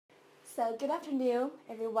So good afternoon,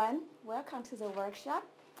 everyone. Welcome to the workshop.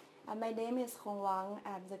 My name is Hong Wang.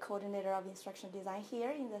 I'm the coordinator of instruction design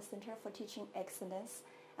here in the Center for Teaching Excellence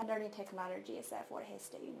and Learning Technologies at Fort Hays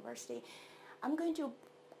State University. I'm going to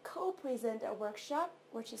co-present a workshop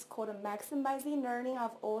which is called Maximizing Learning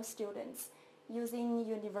of All Students using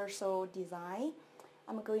Universal Design.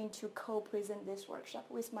 I'm going to co-present this workshop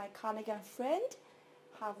with my colleague and friend,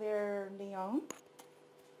 Javier Leon.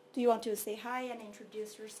 Do you want to say hi and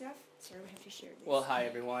introduce yourself? Sorry, we have to share this. Well, hi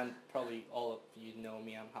everyone. Probably all of you know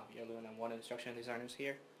me. I'm Javier Leon. I'm one of the instruction designers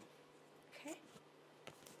here. Okay.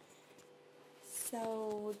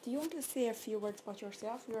 So, do you want to say a few words about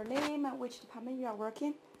yourself, your name, and which department you are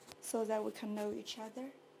working, so that we can know each other?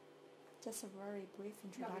 Just a very brief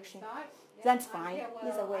introduction. That's fine.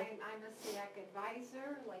 Either way. I'm a SEAC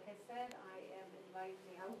advisor. Like I said, I am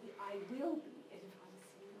advising. I will be advising,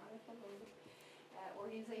 not at the moment,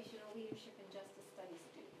 organizational leadership and justice studies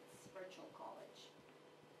students, virtual college.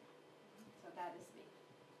 So that is me.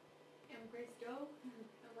 I'm Grace Doe.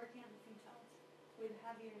 I'm working on the same cells with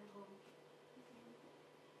Javier and Hong.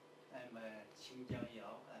 I'm Qingjiang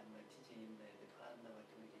Yao. I'm teaching in the Department of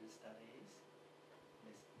Community Studies.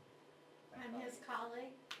 I'm his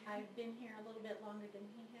colleague. I've been here a little bit longer than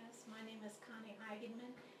he has. My name is Connie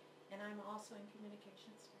Eigenman, and I'm also in communication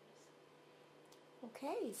studies.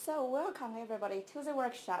 Okay, so welcome everybody to the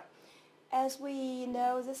workshop. As we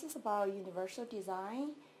know, this is about universal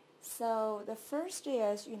design. So the first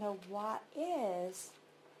is, what is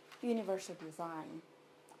universal design?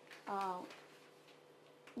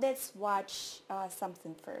 Let's watch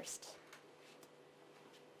something first.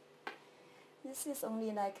 This is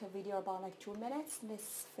only like a video about 2 minutes.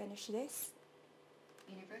 Let's finish this.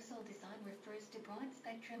 Universal design refers to broad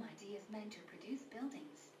spectrum ideas meant to produce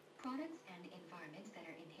buildings, products, and environments that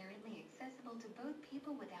are inherently accessible to both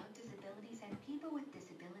people without disabilities and people with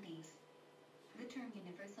disabilities. The term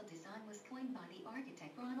universal design was coined by the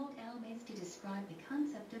architect Ronald L. Mays to describe the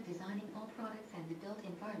concept of designing all products and the built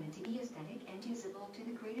environment to be aesthetic and usable to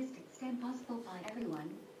the greatest extent possible by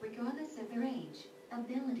everyone, regardless of their age,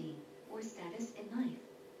 ability, or status in life.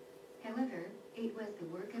 However, it was the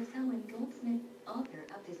work of Selwyn Goldsmith, author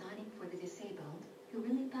of Designing for the Disabled, who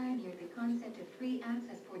really pioneered the concept of free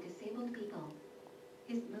access for disabled people.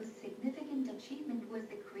 His most significant achievement was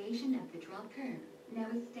the creation of the drop curve, now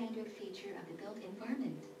a standard feature of the built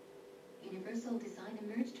environment. Universal design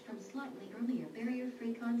emerged from slightly earlier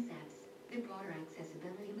barrier-free concepts, the broader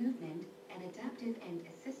accessibility movement, and adaptive and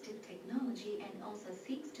assistive technology, and also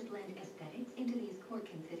seeks to blend aesthetics into these core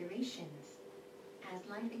considerations. As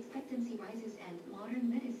life expectancy rises and modern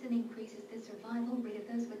medicine increases the survival rate of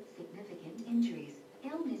those with significant injuries,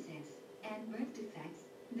 illnesses, and birth defects,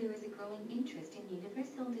 there is a growing interest in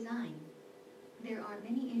universal design. There are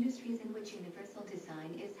many industries in which universal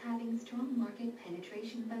design is having strong market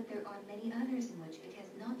penetration, but there are many others in which it has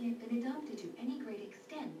not yet been adopted to any great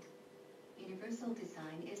extent. Universal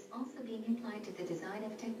design is also being applied to the design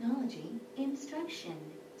of technology, instruction,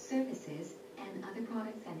 services, and other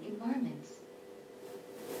products and environments.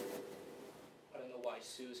 I don't know why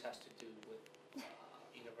SUS has to do with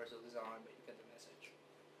universal design, but you get the message.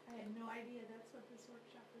 I had no idea that's what this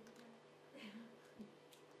workshop was about.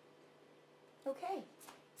 Okay,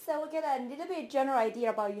 so we get a little bit general idea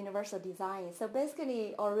about universal design. So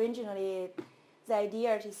basically, originally, the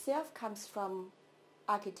idea itself comes from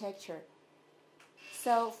architecture.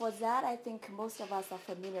 So for that, I think most of us are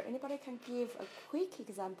familiar. Anybody can give a quick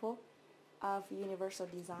example of universal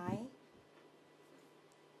design?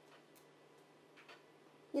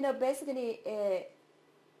 Basically,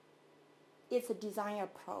 it's a design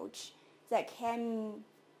approach that can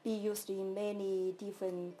be used in many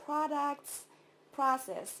different products,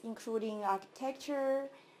 process, including architecture,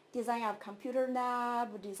 design of computer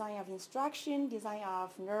lab, design of instruction, design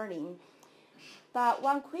of learning. But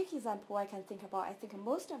one quick example I can think about, I think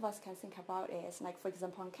most of us can think about is, for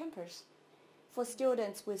example, on campus. For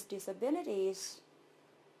students with disabilities,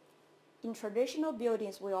 in traditional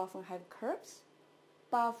buildings, we often have curbs.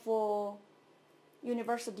 But for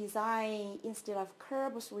universal design, instead of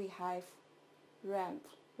curbs, we have ramp,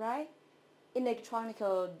 right? Electronic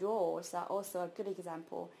doors are also a good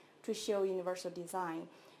example to show universal design.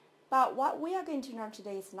 But what we are going to learn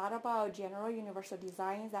today is not about general universal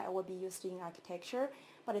design that will be used in architecture,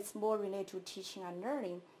 but it's more related to teaching and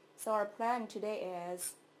learning. So our plan today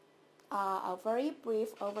is a very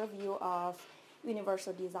brief overview of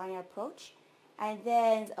universal design approach, and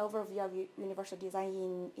then the overview of universal design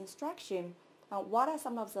in instruction. What are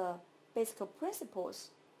some of the basic principles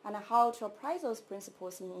and how to apply those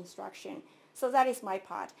principles in instruction. So that is my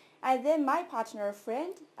part. And then my partner,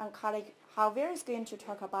 friend, and colleague Javier is going to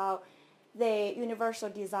talk about the universal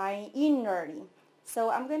design in learning.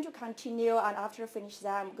 So I'm going to continue, and after I finish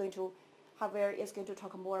that, Javier is going to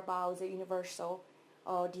talk more about the universal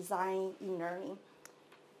design in learning.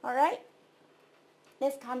 All right,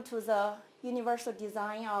 let's come to the universal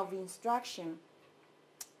design of instruction.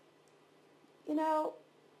 You know,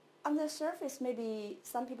 on the surface, maybe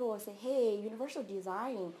some people will say, hey, universal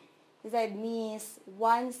design, that means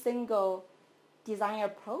one single design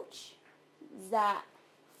approach that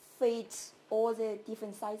fits all the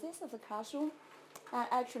different sizes of the classroom. And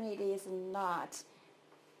actually, it is not.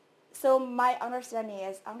 So my understanding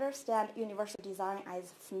is understand universal design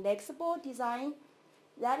as flexible design.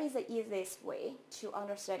 That is the easiest way to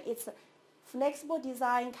understand. It's flexible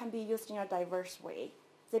design can be used in a diverse way.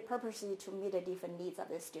 The purpose is to meet the different needs of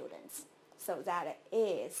the students. So that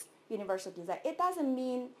is universal design. It doesn't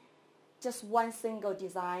mean just one single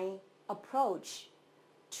design approach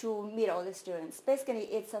to meet all the students. Basically,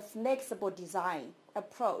 it's a flexible design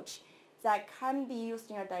approach that can be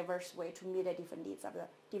used in a diverse way to meet the different needs of the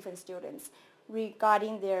different students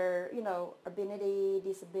regarding their, ability,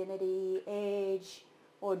 disability, age,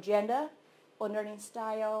 or gender, or learning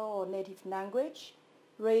style, or native language,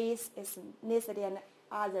 race, ethnicity, and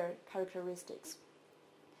other characteristics.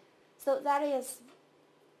 So that is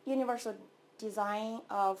universal design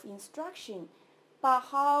of instruction. But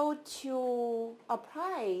how to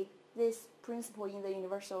apply this principle in the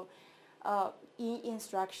universal in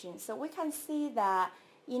instruction? So we can see that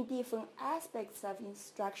in different aspects of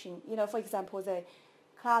instruction, for example, the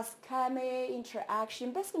class climate,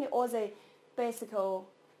 interaction, basically all the basic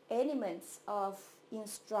elements of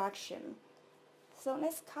instruction. So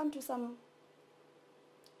let's come to some.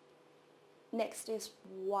 Next is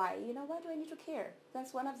why. Why do I need to care?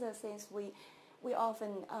 That's one of the things we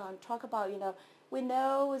often talk about. We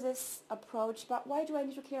know this approach, but why do I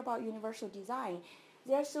need to care about universal design?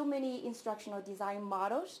 There are so many instructional design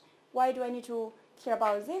models. Why do I need to care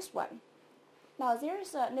about this one? Now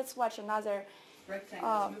let's watch another.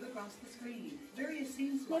 Rectangles move across the screen. Various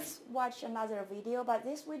scenes. Let's watch another video, but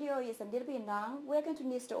this video is a little bit long. We're going to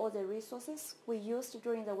list all the resources we used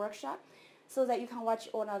during the workshop, so that you can watch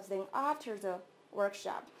all of them after the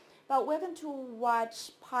workshop. But we're going to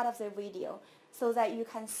watch part of the video so that you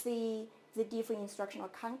can see the different instructional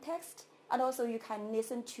context, and also you can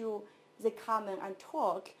listen to the comment and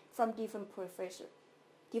talk from different professors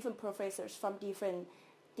from different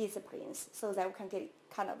disciplines, so that we can get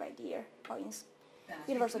kind of idea of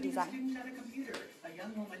universal design. A student at a computer. A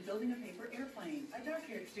young woman building a paper airplane. A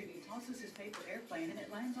dark-haired student tosses his paper airplane and it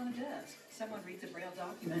lands on a desk. Someone reads a braille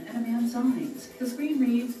document and a man signs. The screen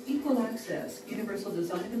reads, Equal Access, Universal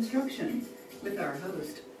Design of Instruction, with our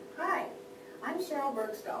host. Hi, I'm Cheryl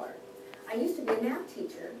Bergstaller. I used to be a math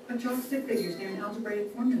teacher. A chalk stick figure is near an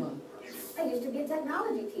algebraic formula. I used to be a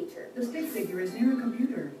technology teacher. The stick figure is near a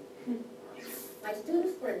computer. My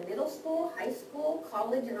students were in middle school, high school,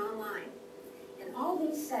 college, and online. In all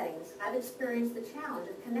these settings, I've experienced the challenge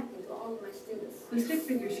of connecting to all of my students. The stick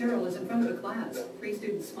figure Cheryl is in front of a class. 3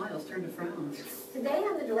 students' smiles turn to frowns. Today,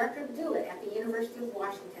 I'm the director of Do It at the University of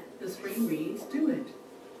Washington. The screen reads, Do It.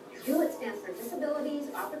 Do It stands for Disabilities,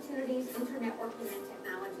 Opportunities, Internetworking, and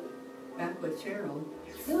Technology. Back with Cheryl.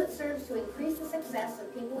 Do It serves to increase the success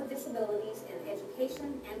of people with disabilities in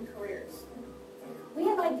education and careers. We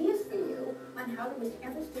have ideas for you on how to reach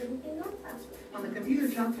every student in your classroom. On the computer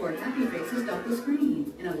chalkboard, happy faces dot the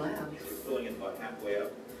screen. In a lab. Filling it about halfway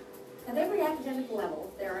up. At every academic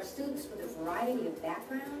level, there are students with a variety of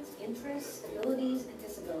backgrounds, interests, abilities, and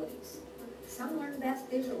disabilities. Some learn best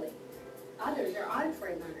visually. Others are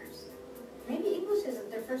auditory learners. Maybe English isn't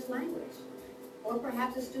their first language. Or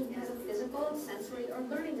perhaps a student has a physical, sensory, or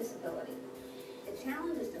learning disability. The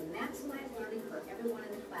challenge is to maximize learning for everyone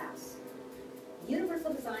in the class.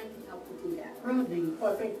 Universal design can help you do that. Rodney.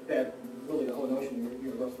 Well, I think that really the whole notion of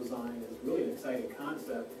universal design is really an exciting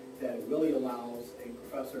concept that really allows a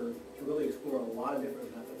professor to really explore a lot of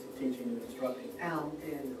different methods of teaching and instructing. Al.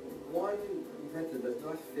 And one method does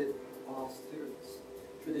not fit all students.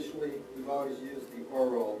 Traditionally, we've always used the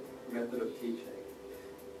oral method of teaching.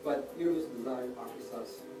 But universal design offers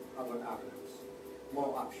us other avenues,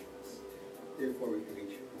 more options. Therefore, we can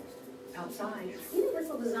reach more students. Outside.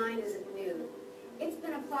 Universal design isn't new. It's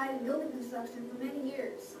been applied in building construction for many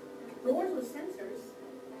years. Doors with sensors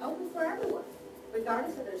open for everyone,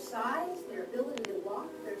 regardless of their size, their ability to walk,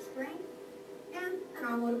 their strength, and an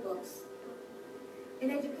armload of books.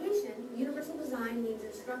 In education, universal design means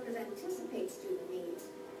instructors anticipate student needs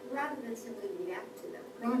rather than simply react to them.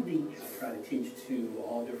 Rodney. I try to teach to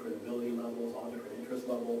all different ability levels, all different interest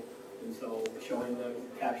levels, and so showing them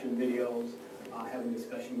caption videos having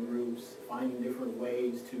discussion groups, finding different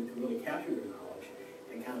ways to really capture their knowledge,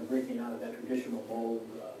 and kind of breaking out of that traditional mold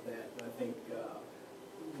that I think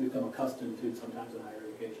we've become accustomed to sometimes in higher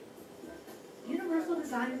education. Universal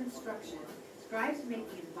Design and Instruction strives to make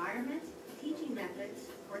the environment, teaching methods,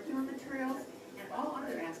 curriculum materials, and all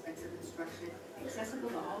other aspects of instruction accessible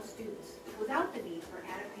to all students without the need for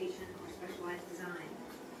adaptation or specialized design.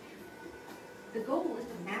 The goal is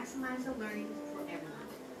to maximize the learning for everyone.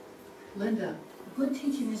 Linda, good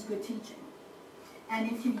teaching is good teaching. And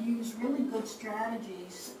if you use really good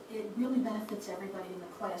strategies, it really benefits everybody in the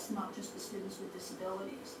class, not just the students with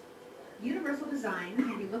disabilities. Universal design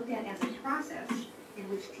can be looked at as a process in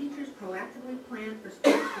which teachers proactively plan for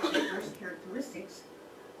students with diverse characteristics,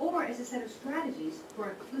 or as a set of strategies for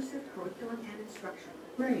inclusive curriculum and instruction.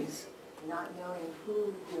 Grace. Not knowing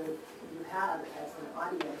who you have as an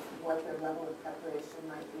audience, what their level of preparation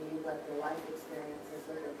might be, what their life experiences,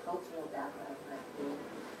 what their cultural background might be.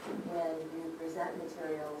 When you present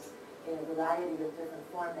materials in a variety of different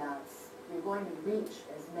formats, you're going to reach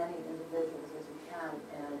as many individuals as you can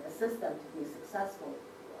and assist them to be successful.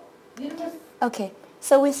 Okay,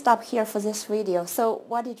 so we stop here for this video. So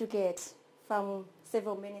what did you get from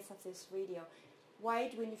several minutes of this video? Why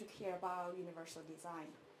do we need to care about universal design?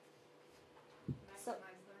 So,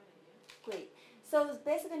 great. So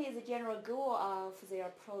basically the general goal of the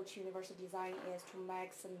approach universal design is to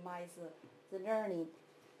maximize the learning.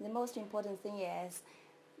 The most important thing is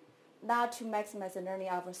not to maximize the learning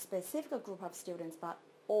of a specific group of students, but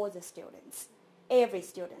all the students, every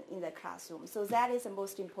student in the classroom. So that is the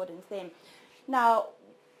most important thing. Now,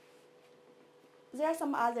 there are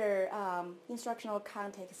some other instructional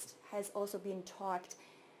context has also been talked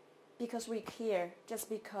because we care, just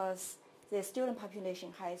because the student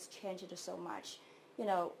population has changed so much. You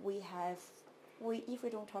know, if we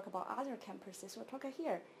don't talk about other campuses, we'll talk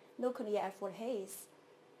here. Locally at Fort Hays,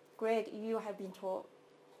 Greg, you have been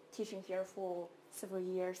teaching here for several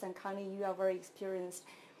years, and Connie, you are very experienced.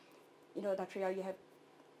 You know, Dr. Yao,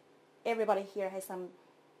 everybody here has some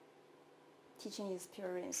teaching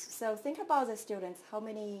experience. So think about the students, how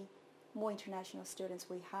many more international students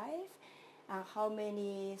we have, and how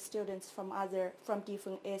many students from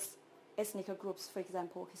different ethnic groups, for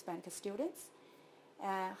example, Hispanic students,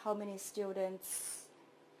 and how many students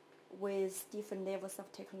with different levels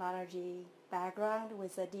of technology background,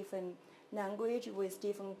 with a different language, with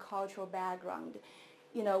different cultural background,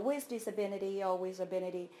 you know, with disability or with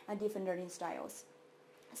ability, and different learning styles.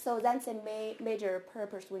 So that's a major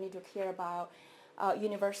purpose we need to care about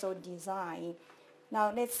universal design.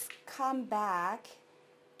 Now let's come back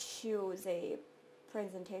to the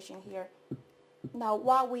presentation here. Now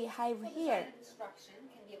what we have here. Instruction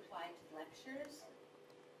can be applied to lectures.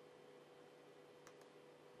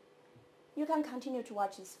 You can continue to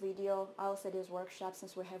watch this video, also this workshop,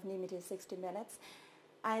 since we have limited 60 minutes.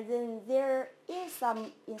 And then there is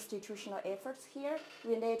some institutional efforts here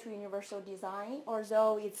related to universal design,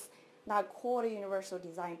 although it's not called universal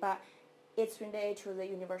design, but it's related to the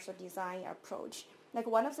universal design approach. Like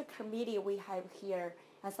one of the committee we have here,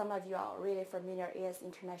 and some of you are already familiar, is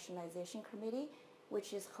Internationalization Committee,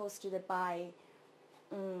 which is hosted by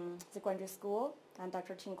the graduate school, and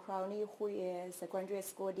Dr. Tim Crowney, who is the graduate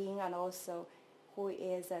school dean and also who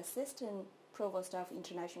is assistant provost of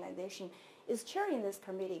internationalization, is chairing this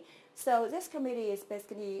committee. So this committee is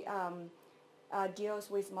basically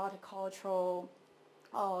deals with multicultural,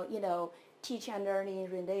 teaching and learning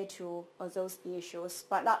related to those issues,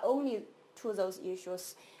 but not only to those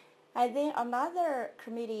issues. And then another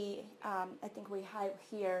committee I think we have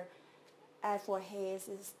here at Fort Hays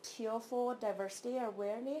is TIOFO, Diversity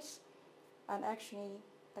Awareness. And actually,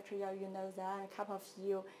 Dr. Yao, you know that, and a couple of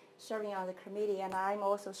you serving on the committee, and I'm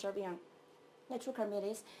also serving on the two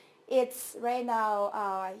committees. It's right now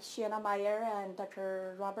Shiana Meyer and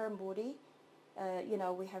Dr. Robert Moody.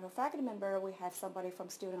 We have a faculty member, we have somebody from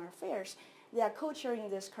Student Affairs. They are co-chairing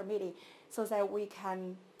this committee so that we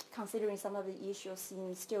can, considering some of the issues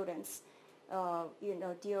in students,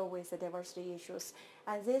 deal with the diversity issues.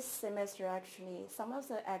 And this semester, actually, some of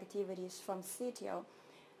the activities from CTO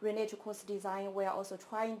related to course design, we are also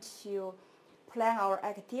trying to plan our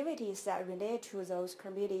activities that relate to those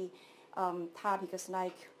committee topics,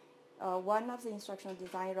 like one of the instructional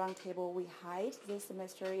design roundtable we had this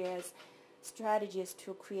semester is strategies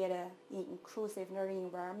to create an inclusive learning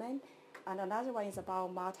environment, and another one is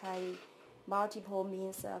about multiple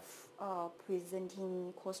means of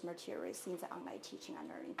presenting course materials in the online teaching and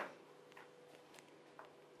learning.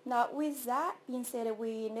 Now, with that being said,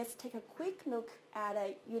 let's take a quick look at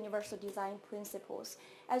universal design principles.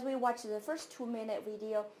 As we watch the first 2-minute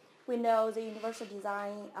video, we know the universal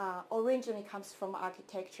design originally comes from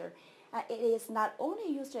architecture. It is not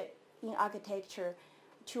only used in architecture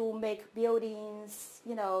to make buildings,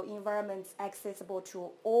 environments accessible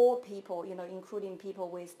to all people, including people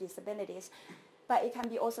with disabilities, but it can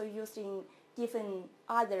be also used in different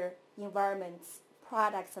other environments,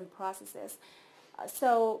 products, and processes.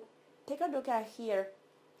 So take a look at here.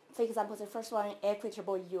 For example, the first one,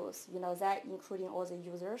 equitable use, that including all the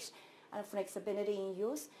users, and flexibility in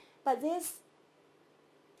use. But these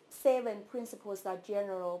 7 principles are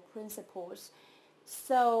general principles.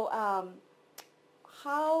 So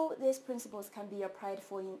how these principles can be applied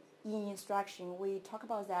in instruction, we talk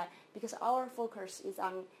about that because our focus is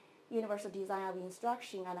on universal design of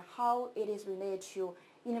instruction and how it is related to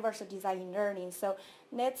universal design in learning. So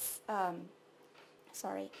let's come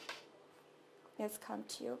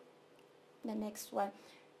to the next one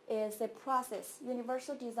is the process,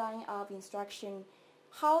 universal design of instruction,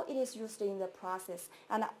 how it is used in the process,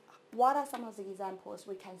 and what are some of the examples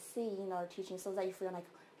we can see in our teaching so that you feel like,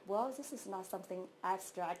 well, this is not something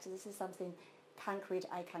abstract, this is something concrete,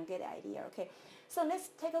 I can get the idea, okay? So let's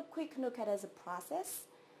take a quick look at it as a process.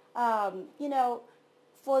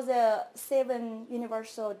 For the 7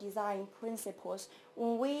 universal design principles,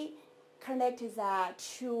 when we connect that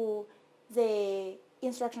to the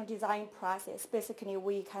instructional design process, basically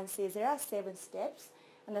we can see there are 7 steps.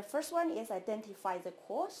 And the first one is identify the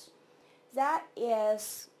course. That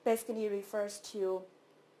is basically refers to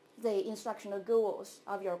the instructional goals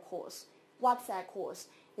of your course. What's that course?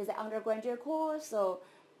 Is it undergraduate course? So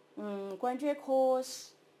graduate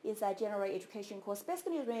course is a general education course,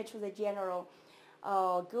 basically related to the general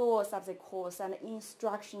goals of the course and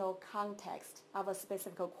instructional context of a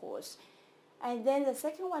specific course. And then the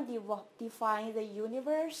second one, define the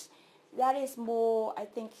universe. That is more, I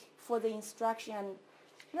think, for the instruction and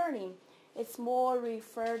learning. It's more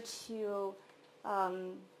referred to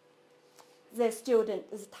the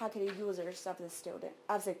student, the target users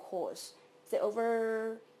of the course, the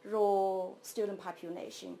overall student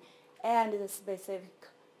population, and the specific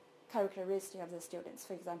characteristic of the students.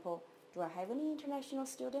 For example, do I have any international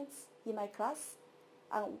students in my class?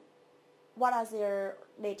 What are their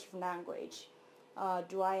native language?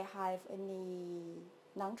 Do I have any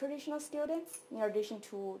non-traditional students in addition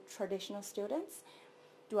to traditional students?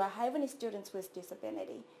 Do I have any students with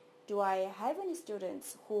disability? Do I have any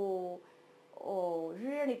students who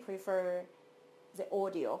really prefer the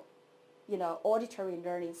audio, auditory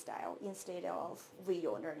learning style instead of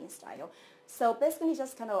video learning style? So basically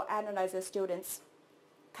just kind of analyze the students'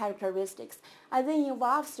 characteristics, and then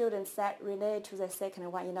involve students that relate to the second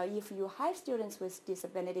one. If you have students with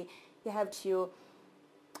disability, you have to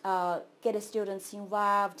get the students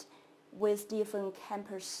involved with different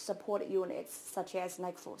campus support units, such as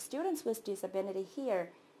like for students with disability here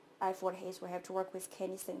at Fort Hays, we have to work with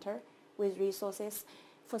Kenny Center with resources.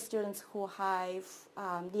 For students who have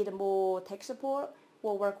need more tech support,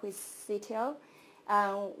 we'll work with CTL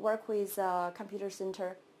and work with computer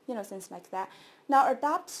center, things like that. Now,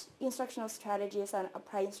 adopt instructional strategies and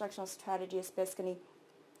apply instructional strategies basically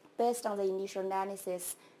based on the initial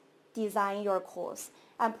analysis, design your course,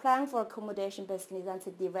 and plan for accommodation. Basically, that's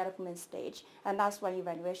the development stage, and that's one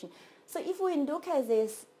evaluation. So if we look at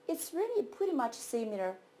this, it's really pretty much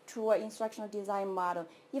similar to our instructional design model.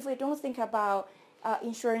 If we don't think about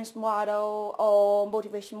insurance model or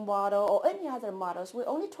motivation model or any other models, we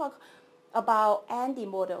only talk about Andy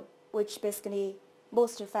model, which basically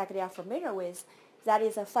most faculty are familiar with. That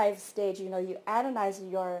is a 5-stage. You analyze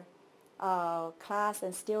your class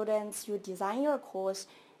and students, you design your course,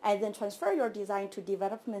 and then transfer your design to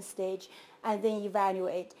development stage, and then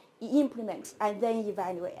evaluate, implement, and then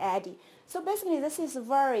evaluate ADDIE. So basically, this is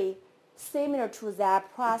very similar to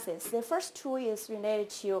that process. The first 2 is related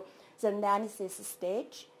to the analysis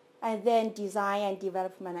stage, and then design and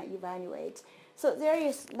development and evaluate. So there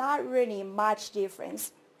is not really much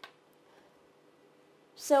difference.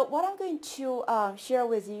 So what I'm going to share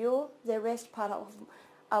with you, the rest part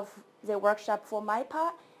of the workshop for my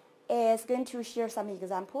part, is going to share some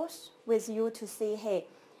examples with you to see, hey,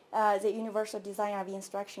 the universal design of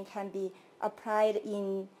instruction can be applied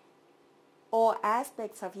in all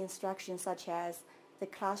aspects of instruction, such as the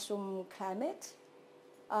classroom climate,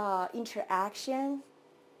 interaction,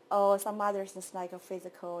 or some other things like a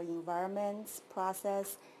physical environments,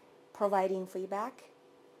 process, providing feedback,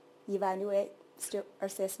 evaluate,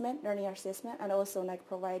 assessment, learning assessment, and also like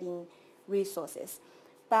providing resources.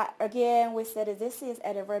 But again, we said this is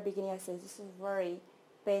at the very beginning, I said this is a very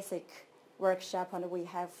basic workshop, and we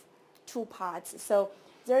have 2 parts. So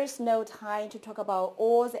there is no time to talk about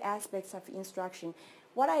all the aspects of instruction.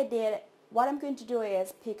 What I did what I'm going to do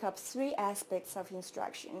is pick up 3 aspects of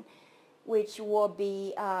instruction, which will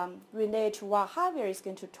be related to what Javier is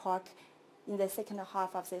going to talk in the second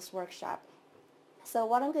half of this workshop. So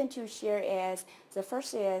what I'm going to share is, the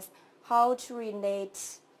first is how to relate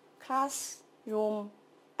classroom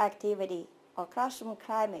activity or classroom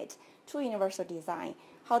climate to universal design,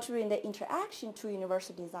 how to relate interaction to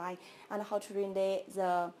universal design, and how to relate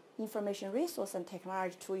the information resource and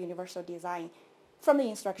technology to universal design from the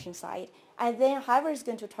instruction side. And then Javier is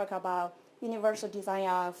going to talk about universal design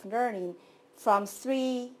of learning from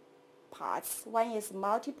 3 parts. One is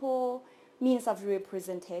multiple means of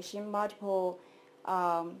representation, multiple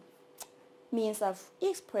means of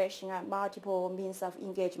expression, and multiple means of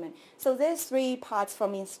engagement. So these 3 parts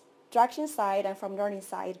from instruction side and from learning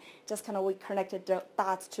side, just kind of we connected the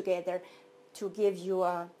dots together to give you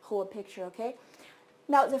a whole picture, okay?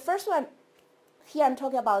 Now the first one, here I'm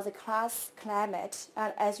talking about the class climate.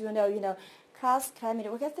 And as you know, class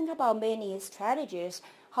climate, we can think about many strategies,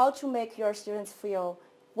 how to make your students feel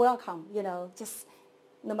welcome, just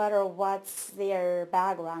no matter what's their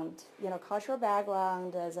background, cultural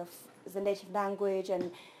background, the native language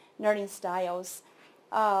and learning styles.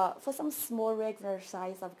 For some small regular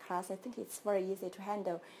size of class, I think it's very easy to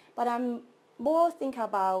handle. But I'm more thinking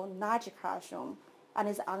about large classroom and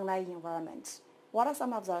its online environment. What are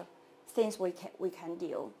some of the things we can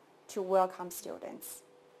do to welcome students?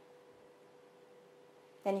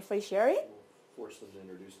 Any free sharing? Force them to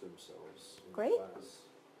introduce themselves in Great. class,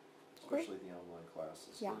 especially the online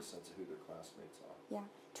classes, Yeah. get a sense of who their classmates are. Yeah,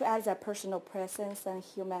 to add that personal presence and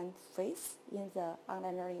human face in the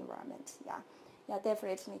online learning environment. Yeah,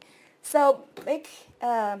 definitely. So let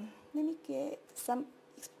me get some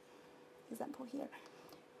example here.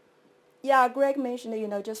 Yeah, Greg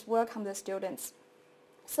mentioned, just welcome the students.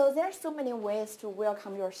 So there are so many ways to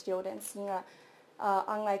welcome your students in an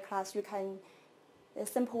online class. You can, the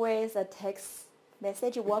simple way is a text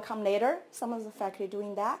message, welcome later. Some of the faculty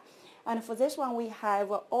doing that. And for this one, we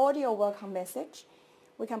have an audio welcome message.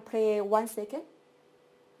 We can play 1 second.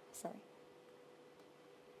 Sorry.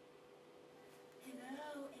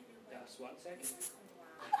 Hello, everyone. Just 1 second.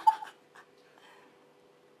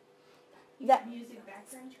 That, Music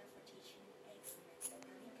background.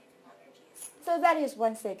 so that is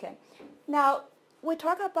 1 second. Now, we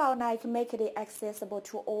talk about making it accessible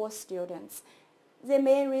to all students. The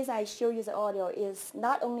main reason I show you the audio is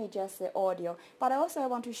not only just the audio, but also I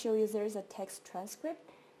want to show you there is a text transcript.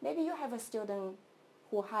 Maybe you have a student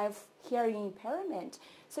who have hearing impairment.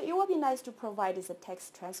 So it would be nice to provide the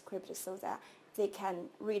text transcript so that they can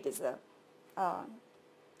read the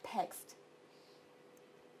text.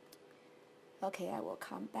 Okay, I will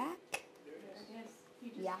come back.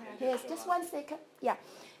 Yeah, here's just 1 second. Yeah,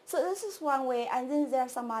 so this is one way, and then there are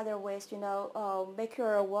some other ways, make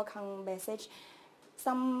your welcome message.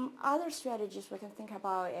 Some other strategies we can think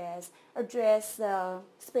about is address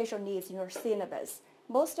special needs in your syllabus.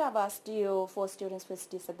 Most of us do for students with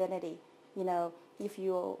disability. If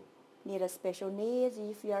you need a special needs,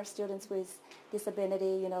 if you are students with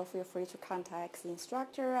disability, feel free to contact the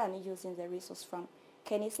instructor and using the resource from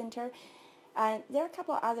Kenny Center. And there are a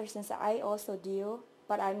couple of other things that I also do,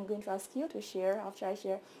 but I'm going to ask you to share after I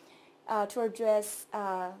share, to address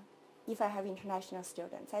if I have international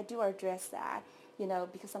students. I do address that,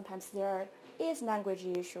 because sometimes there is language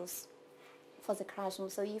issues for the classroom.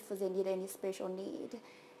 So if they need any special need,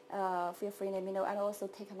 feel free to let me know, and also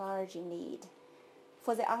technology need.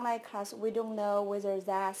 For the online class, we don't know whether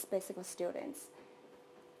that specific students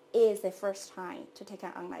is the first time to take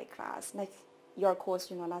an online class. Like your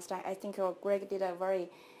course, last time, I think Greg did a very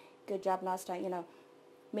good job last time,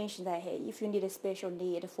 mentioned that, hey, if you need a special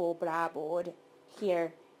need for Blackboard,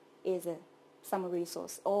 here is some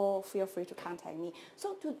resource, or feel free to contact me.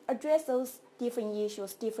 So to address those different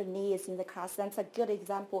issues, different needs in the class, that's a good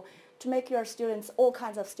example to make your students, all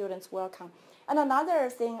kinds of students, welcome. And another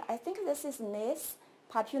thing, I think this is less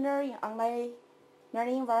popular in online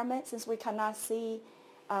learning environment since we cannot see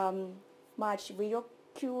much visual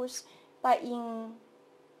cues, but in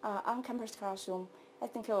on-campus classroom, I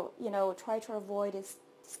think, try to avoid this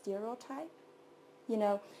stereotype.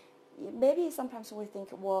 Maybe sometimes we think,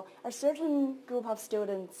 well, a certain group of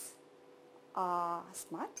students are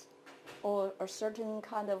smart, or a certain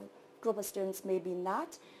kind of group of students maybe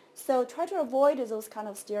not. So try to avoid those kind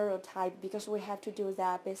of stereotypes because we have to do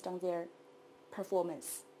that based on their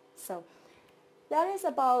performance. So that is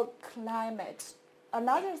about climate.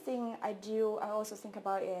 Another thing I also think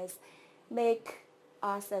about is make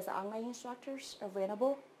us as online instructors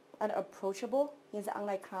available and approachable in the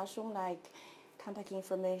online classroom, like contact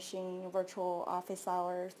information, virtual office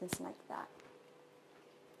hours, things like that.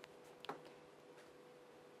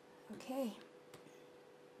 Okay.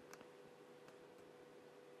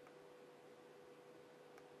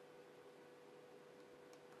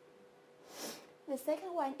 The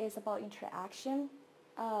second one is about interaction.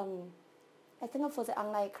 I think for the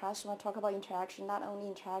online classroom, I talk about interaction, not only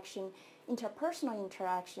interaction, interpersonal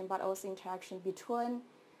interaction, but also interaction between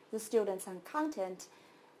the students and content,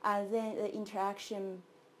 and then the interaction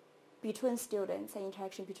between students and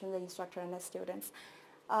interaction between the instructor and the students.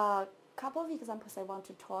 A couple of examples I want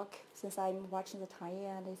to talk, since I'm watching the time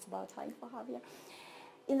and it's about time for Javier.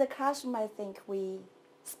 In the classroom, I think we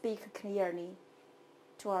speak clearly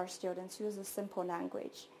to our students, use a simple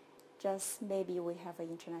language. Just maybe we have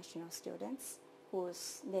international students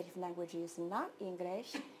whose native language is not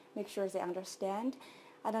English, make sure they understand.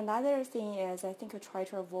 And another thing is I think I try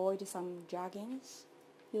to avoid some jargons,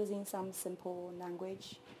 using some simple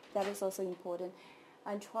language. That is also important.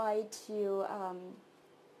 And try to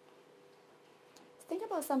think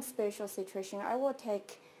about some special situation. I will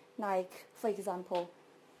take, like, for example,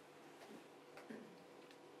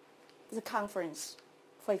 the conference.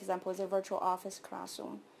 For example, the virtual office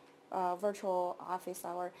classroom, virtual office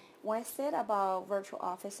hour. When I said about virtual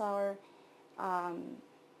office hour,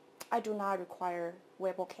 I do not require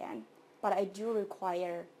webcam, but I do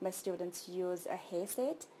require my students use a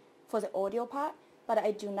headset for the audio part, but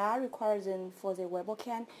I do not require them for the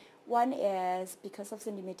webcam. One is because of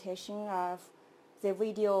the limitation of the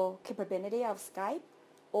video capability of Skype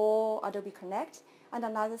or Adobe Connect, and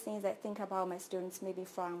another thing is I think about my students maybe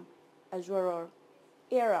from a rural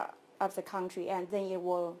area of the country, and then it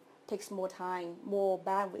will take more time, more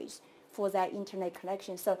bandwidth for that internet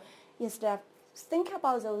connection. So instead, think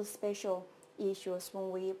about those special issues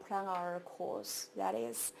when we plan our course. That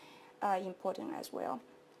is important as well.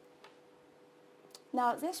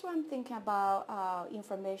 Now, this one, thinking about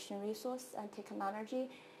information resource and technology,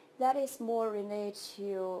 that is more related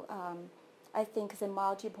to, I think, the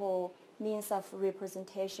multiple means of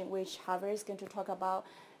representation, which Javier is going to talk about.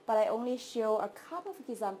 But I only show a couple of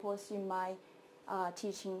examples in my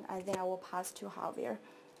teaching, and then I will pass to Javier.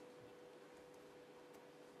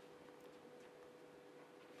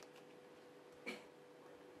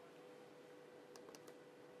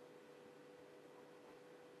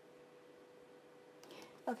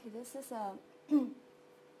 Okay, this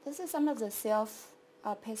is some of the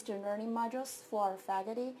self-paced learning modules for our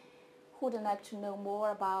faculty who would like to know more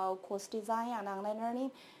about course design and online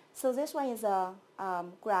learning. So this one is a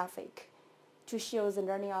graphic to show the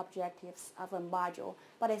learning objectives of a module,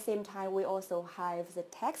 but at the same time we also have the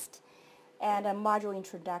text and a module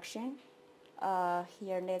introduction.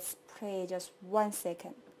 Here, let's play just 1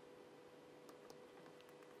 second.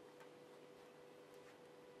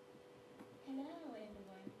 Hello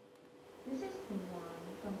everyone. This is Yuan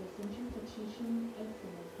from the Center for Teaching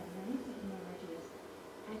Excellence and Learning Technologies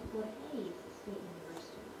at Fort Hays State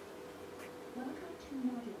University. Welcome to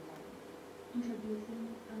Module 1, Introducing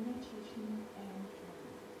Online Teaching and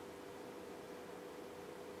Learning.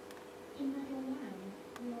 In Module 1,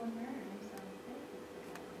 we will learn some basics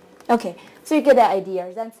about Okay, so you get the idea.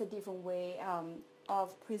 That's a different way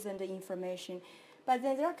of presenting information. But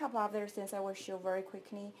then there are a couple other things I will show very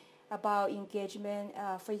quickly about engagement.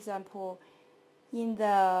 For example, in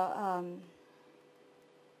the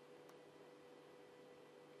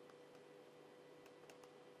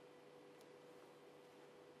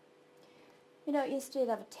instead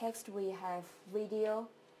of text, we have video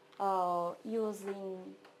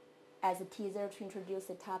using as a teaser to introduce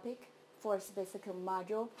a topic for a specific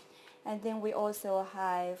module. And then we also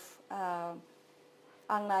have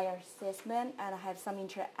online assessment and have some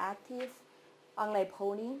interactive online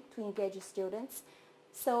polling to engage students.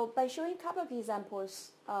 So by showing a couple of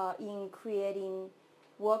examples in creating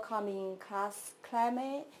welcoming class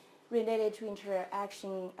climate related to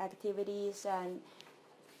interaction activities and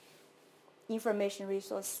information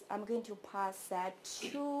resource, I'm going to pass that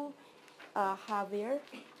to Javier.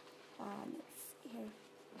 Let's see here.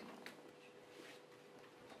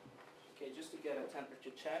 Okay, just to get a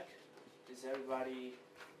temperature check, is everybody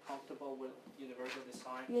comfortable with universal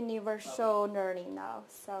design? Universal learning now,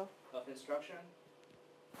 so. Of instruction?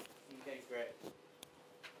 Okay, great.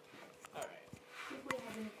 All right. If we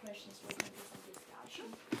have any questions, we can do some discussion.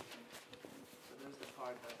 So this is the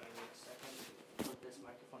part that I need a second to put this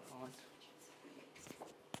microphone on.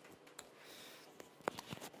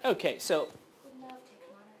 Okay, so. We love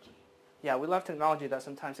technology. Yeah, we love technology that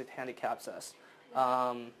sometimes it handicaps us.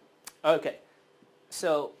 Okay,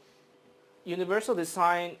 so universal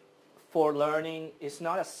design for learning is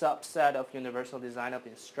not a subset of universal design of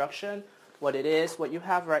instruction. What it is, what you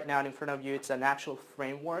have right now in front of you, it's an actual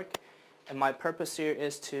framework. And my purpose here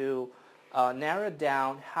is to narrowed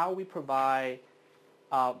down how we provide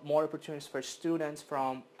more opportunities for students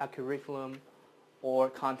from a curriculum or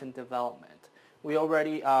content development. We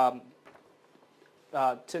already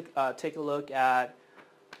take a look at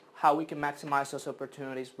how we can maximize those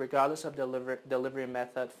opportunities regardless of delivery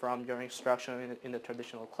method, from your instruction in the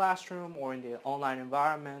traditional classroom or in the online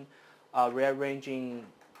environment, rearranging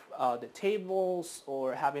the tables,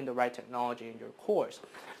 or having the right technology in your course.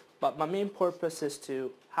 But my main purpose is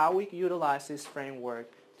to how we utilize this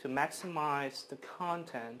framework to maximize the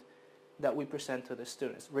content that we present to the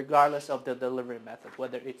students, regardless of the delivery method,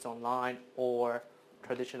 whether it's online or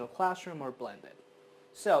traditional classroom or blended.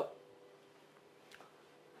 So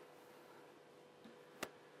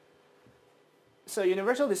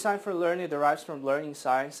universal design for learning derives from learning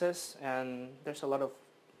sciences, and there's a lot of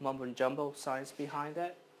mumbo jumbo science behind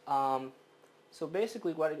it. So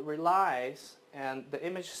basically what it relies, and the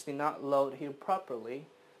images did not load here properly,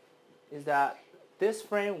 is that this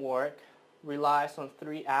framework relies on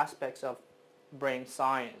 3 aspects of brain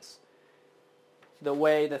science.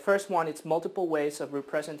 The first one, it's multiple ways of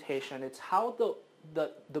representation. It's how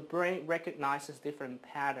the brain recognizes different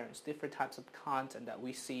patterns, different types of content that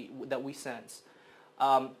we see, that we sense.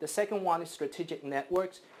 The second one is strategic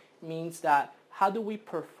networks, means that how do we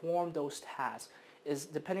perform those tasks? Is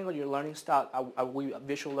depending on your learning style, are we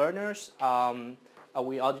visual learners? Are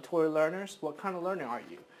we auditory learners? What kind of learner are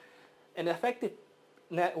you? And effective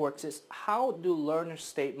networks is how do learners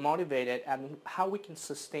stay motivated, and how we can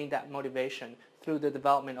sustain that motivation through the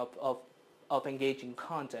development of engaging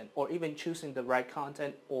content, or even choosing the right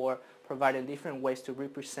content, or providing different ways to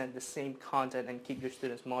represent the same content and keep your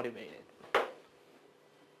students motivated.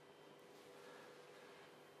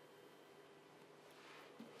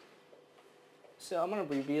 So I'm going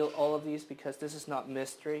to reveal all of these because this is not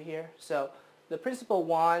mystery here. So the principle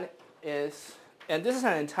 1 is, and this is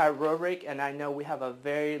an entire rubric, and I know we have a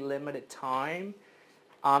very limited time.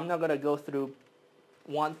 I'm not going to go through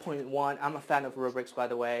 1.1. I'm a fan of rubrics, by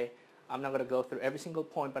the way. I'm not going to go through every single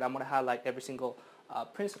point, but I'm going to highlight every single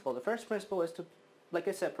principle. The first principle is to, like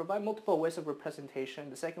I said, provide multiple ways of representation.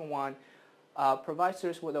 The second one, provide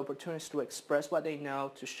students with opportunities to express what they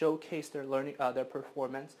know, to showcase their learning, their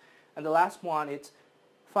performance. And the last one, it's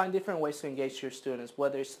find different ways to engage your students,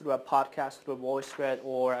 whether it's through a podcast, through a voice thread,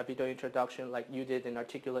 or a video introduction like you did in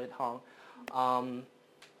Articulate Hong.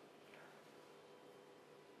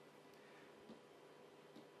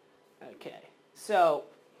 Okay, so,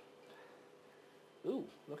 ooh,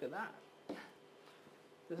 look at that.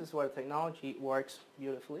 This is where technology works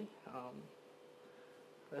beautifully.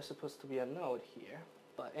 There's supposed to be a note here,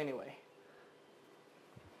 but anyway.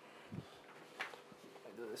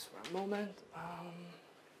 I'll do this for a moment.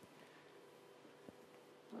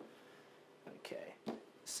 Okay,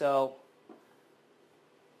 so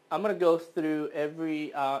I'm going to go through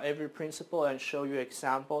every principle and show you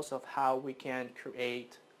examples of how we can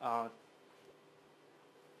create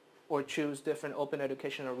or choose different open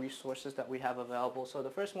educational resources that we have available. So the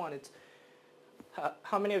first one is,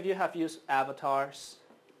 how many of you have used avatars?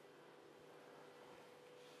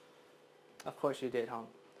 Of course you did, huh?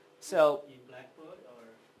 So In Blackboard, or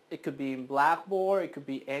it could be in Blackboard, it could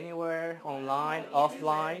be anywhere, online,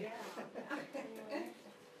 offline.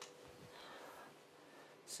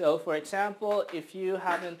 So for example, if you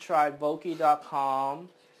haven't tried Voki.com,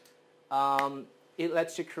 it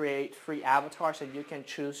lets you create free avatars, and you can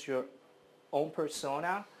choose your own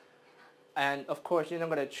persona. And of course, you're not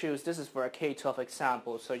going to choose, this is for a K-12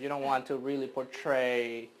 example, so you don't want to really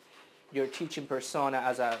portray your teaching persona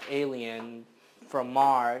as an alien from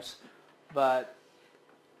Mars, but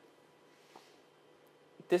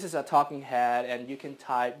this is a talking head, and you can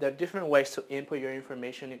type. There are different ways to input your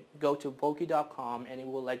information. Go to Voki.com, and it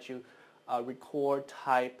will let you record,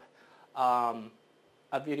 type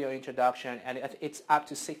a video introduction, and it's up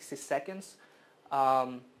to 60 seconds.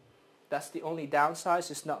 That's the only downside.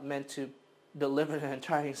 It's not meant to deliver an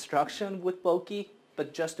entire instruction with Voki,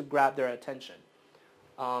 but just to grab their attention.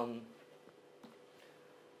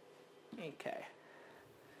 Okay.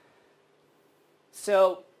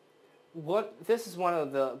 So this is one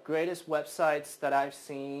of the greatest websites that I've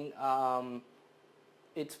seen.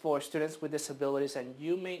 It's for students with disabilities, and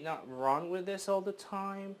you may not run with this all the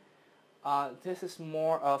time. This is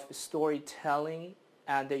more of storytelling,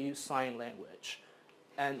 and they use sign language.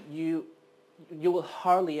 And you will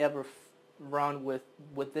hardly ever run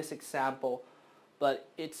with this example, but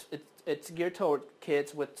it's geared toward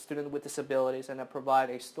kids with students with disabilities, and I provide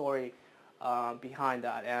a story behind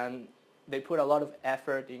that. And they put a lot of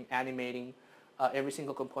effort in animating every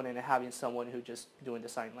single component and having someone who just doing the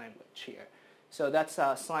sign language here. So that's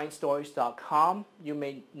sciencestories.com. You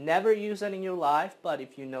may never use it in your life, but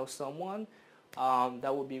if you know someone,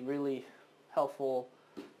 that would be really helpful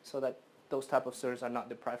so that those type of students are not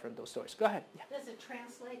deprived from those stories. Go ahead. Yeah. Does it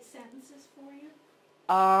translate sentences for you?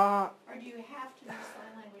 Or do you have to use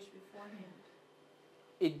sign language beforehand?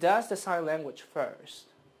 It does the sign language first,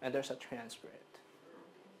 and there's a transcript.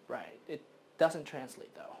 Right. It doesn't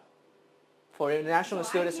translate, though. For international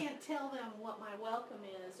students... I can't tell them what my welcome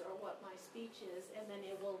is or what my speech is, and then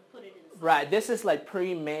it will put it in... Right. This is like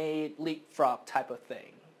pre-made leapfrog type of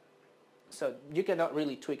thing. So you cannot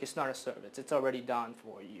really tweak. It's not a service. It's already done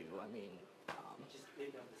for you. I mean... just pick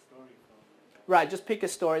up the story from... Right. Just pick a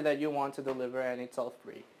story that you want to deliver, and it's all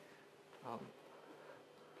free.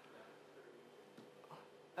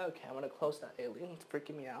 Okay, I'm going to close that alien. It's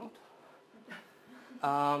freaking me out.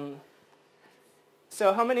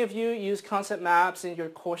 So how many of you use concept maps in your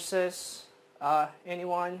courses?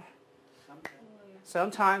 Anyone?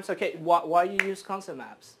 Sometimes. Okay, why you use concept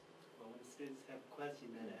maps? Well, when students have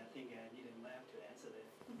questions, then I think I need a map to answer their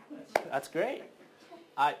question. That's great.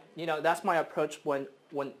 That's my approach when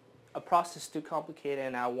a process is too complicated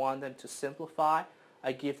and I want them to simplify.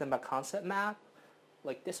 I give them a concept map,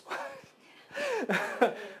 like this one.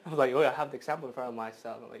 I was like, oh, I have the example in front of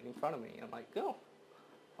myself, like in front of me. I'm like, oh,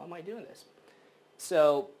 how am I doing this?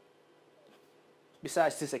 So,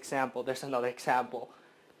 besides this example, there's another example.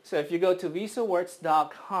 So if you go to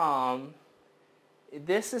visawords.com,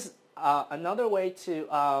 this is another way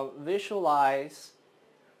to visualize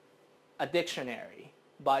a dictionary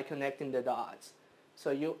by connecting the dots.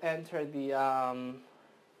 So you enter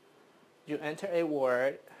a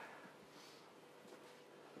word.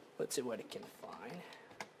 Let's see what it can find.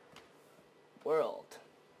 World.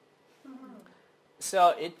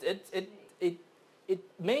 So it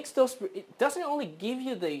makes those. It doesn't only give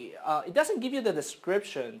you the. It doesn't give you the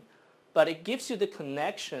description, but it gives you the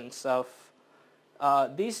connections of.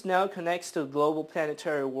 This now connects to global,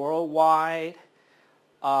 planetary, worldwide.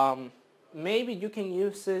 Maybe you can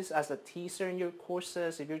use this as a teaser in your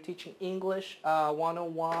courses if you're teaching English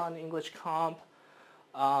 101, English Comp.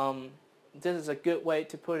 This is a good way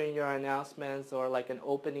to put in your announcements or like an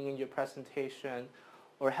opening in your presentation,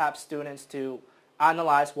 or have students to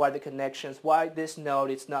analyze why the connections, why this node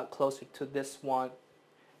is not closer to this one.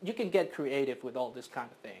 You can get creative with all these kind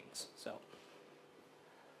of things. So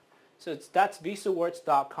that's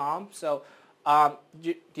visawords.com. So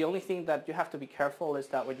the only thing that you have to be careful is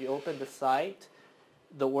that when you open the site,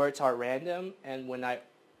 the words are random, and when I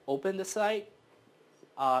opened the site,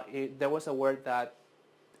 there was a word that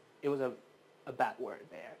it was a bad word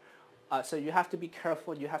there. So you have to be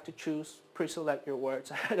careful. You have to pre-select your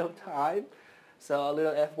words ahead of time. So a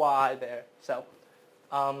little FYI there. So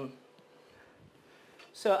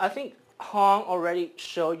I think Hong already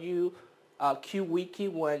showed you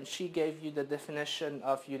QWiki when she gave you the definition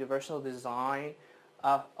of universal design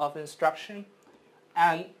of instruction.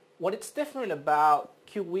 And what it's different about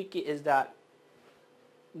QWiki is that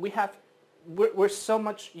we're so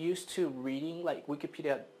much used to reading like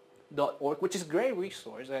Wikipedia.org, which is a great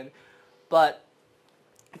resource, but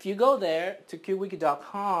if you go there to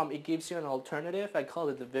qwiki.com, it gives you an alternative. I call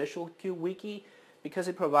it the visual QWiki because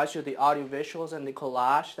it provides you the audio visuals and the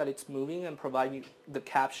collage that it's moving and provide you the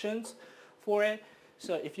captions for it.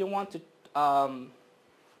 So if you want to,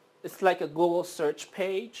 it's like a Google search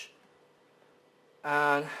page,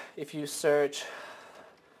 and if you search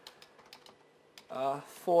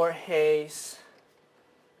for Hayes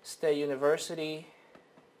State University,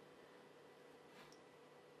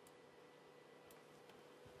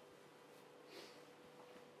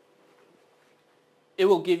 it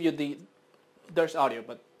will give you there's audio,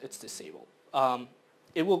 but it's disabled.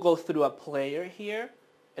 It will go through a player here,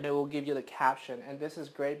 and it will give you the caption. And this is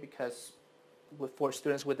great because for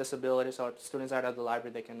students with disabilities or students out of the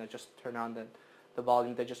library, they can just turn on the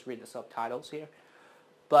volume. They just read the subtitles here.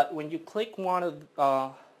 But when you click one of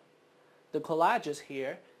the collages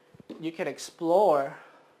here, you can explore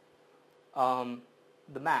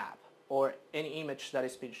the map or any image that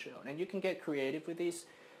is being shown. And you can get creative with these.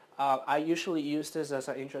 I usually use this as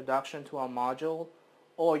an introduction to a module,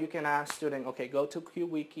 or you can ask student, okay, go to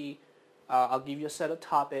QWiki, I'll give you a set of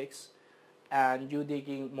topics, and you dig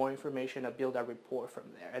in more information and build a report from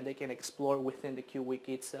there. And they can explore within the QWiki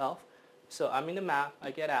itself. So I'm in the map,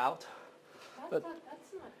 I get out. That's not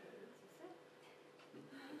good.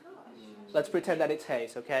 Oh my gosh. Let's pretend that it's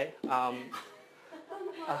Hayes, okay?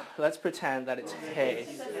 Let's pretend that it's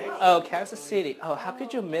Hayes. Oh, Kansas City. Oh, how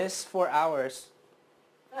could you miss 4 hours?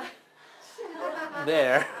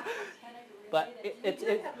 There. But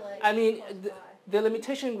I mean, the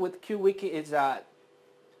limitation with QWiki is that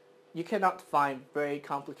you cannot find very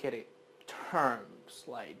complicated terms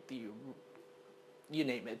like you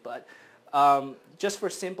name it, but just for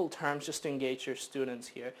simple terms, just to engage your students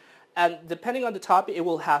here. And depending on the topic, it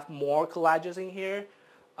will have more collages in here,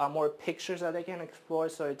 more pictures that they can explore,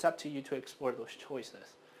 so it's up to you to explore those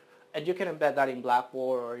choices. And you can embed that in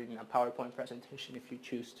Blackboard or in a PowerPoint presentation if you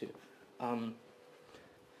choose to.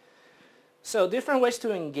 So different ways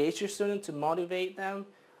to engage your students, to motivate them.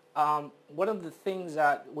 One of the things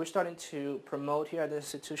that we're starting to promote here at the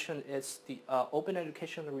institution is the open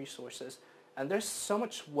educational resources. And there's so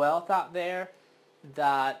much wealth out there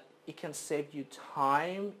that it can save you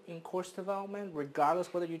time in course development,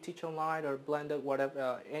 regardless whether you teach online or blended,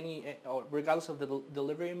 whatever, or regardless of the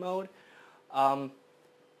delivery mode.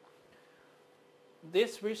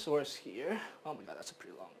 This resource here, oh my God, that's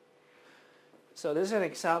pretty long. So this is an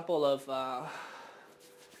example of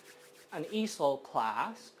an ESOL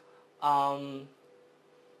class.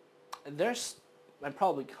 There's, and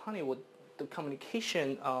probably Connie would, the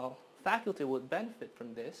communication faculty would benefit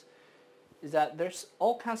from this, is that there's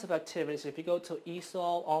all kinds of activities. If you go to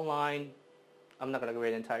ESOL online, I'm not going to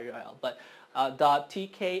read the entire URL, but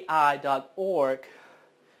 .tki.org,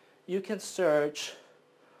 you can search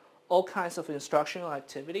all kinds of instructional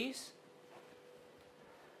activities.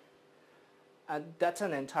 And that's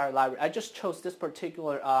an entire library. I just chose this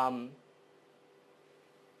particular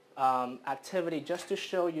activity just to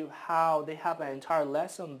show you how they have an entire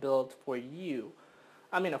lesson built for you.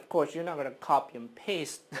 I mean, of course, you're not going to copy and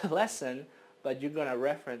paste the lesson, but you're going to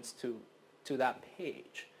reference to that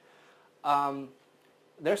page.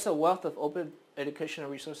 There's a wealth of open educational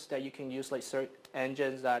resources that you can use, like search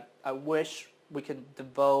engines, that I wish we could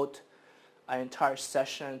devote an entire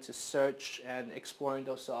session to search and exploring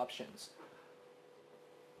those options.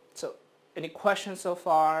 So, any questions so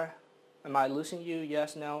far? Am I losing you?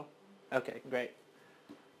 Yes, no? Okay, great.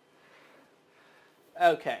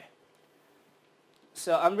 Okay.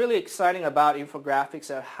 So I'm really excited about infographics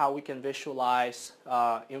and how we can visualize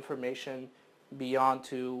information beyond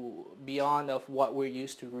of what we're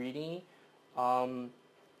used to reading. And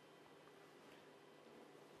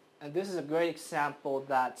this is a great example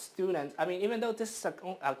that students, I mean, even though this is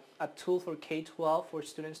a tool for K-12 for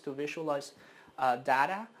students to visualize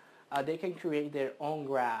data, they can create their own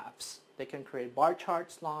graphs. They can create bar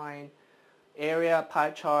charts, line, area,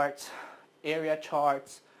 pie charts, area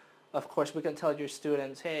charts. Of course, we can tell your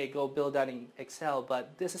students, hey, go build that in Excel,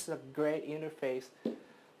 but this is a great interface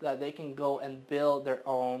that they can go and build their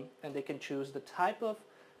own, and they can choose the type of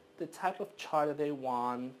chart that they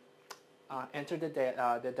want, enter the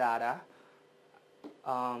data,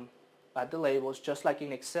 add the labels, just like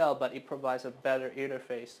in Excel, but it provides a better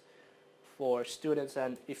interface for students.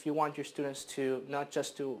 And if you want your students to not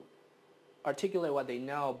just to articulate what they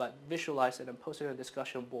know, but visualize it and post it on a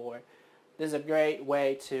discussion board, this is a great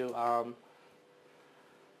way to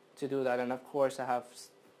do that. And of course, I have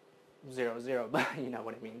 0, but you know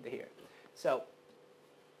what I mean here. So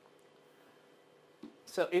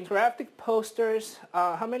interactive posters.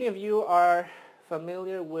 How many of you are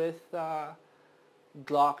familiar with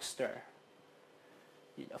Glockster?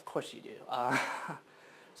 Of course you do.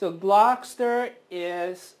 So Glockster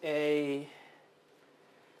is a,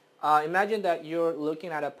 imagine that you're looking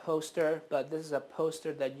at a poster, but this is a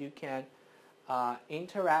poster that you can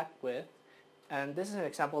interact with. And this is an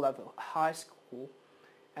example of a high school.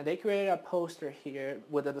 And they created a poster here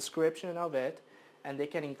with a description of it, and they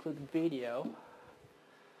can include video.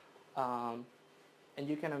 And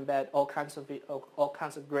you can embed all kinds of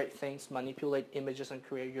great things, manipulate images, and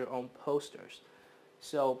create your own posters.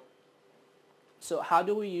 So how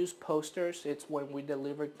do we use posters? It's when we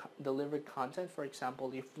deliver content. For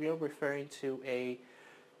example, if we're referring to a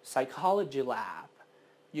psychology lab,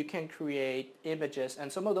 you can create images, and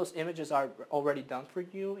some of those images are already done for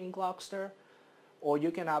you in Glockster, or you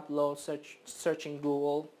can upload, search in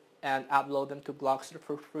Google and upload them to Glockster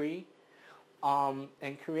for free,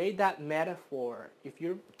 and create that metaphor. If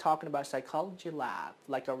you're talking about psychology lab,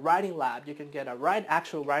 like a writing lab, you can get a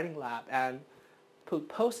actual writing lab and put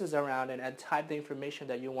posters around it and type the information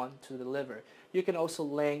that you want to deliver. You can also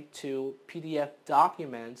link to PDF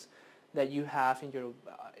documents that you have in your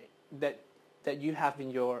that you have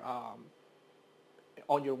in your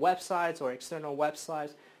on your websites or external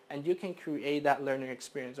websites, and you can create that learning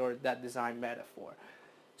experience or that design metaphor.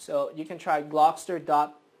 So you can try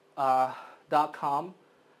Glockster.com.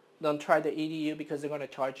 Don't try the edu because they're going to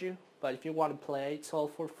charge you. But if you want to play, it's all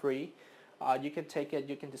for free. You can take it,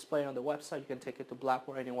 you can display it on the website, you can take it to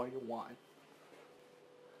Blackboard anywhere you want.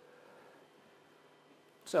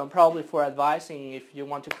 So probably for advising, if you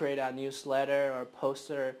want to create a newsletter or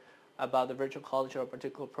poster about the virtual college or a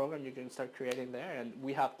particular program, you can start creating there. And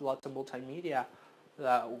we have lots of multimedia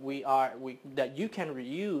that that you can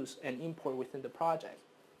reuse and import within the project.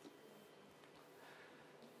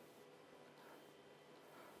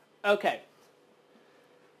 Okay.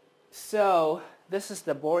 So this is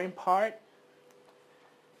the boring part.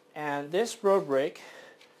 And this rubric,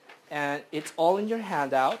 and it's all in your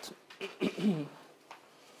handout.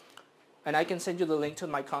 And I can send you the link to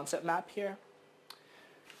my concept map here.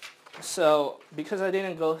 So because I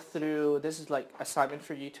didn't go through, this is like assignment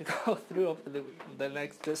for you to go through over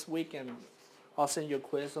this week, and I'll send you a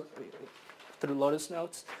quiz through Lotus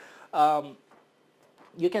Notes.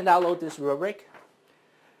 You can download this rubric.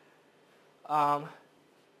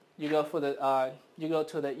 You go to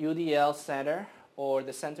the UDL Center or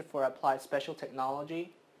the Center for Applied Special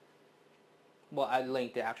Technology. Well, I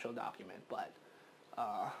linked the actual document, but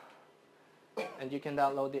and you can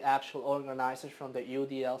download the actual organizers from the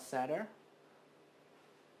UDL Center.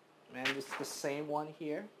 And it's the same one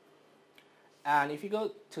here. And if you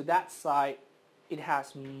go to that site, it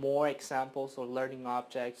has more examples of learning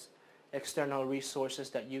objects, external resources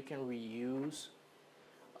that you can reuse.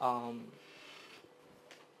 Let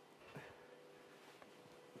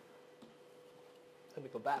me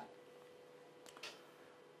go back.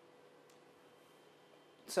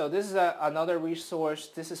 So this is another resource.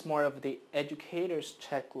 This is more of the educator's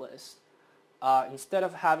checklist. Instead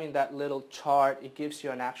of having that little chart, it gives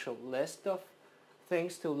you an actual list of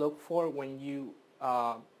things to look for when you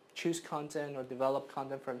choose content or develop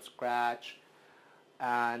content from scratch.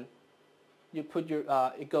 And you put your,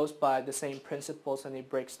 it goes by the same principles, and it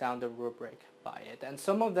breaks down the rubric by it. And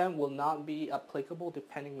some of them will not be applicable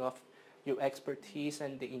depending on your expertise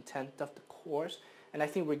and the intent of the course. And I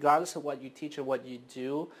think regardless of what you teach or what you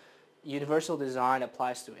do, universal design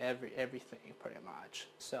applies to everything pretty much.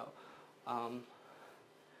 So,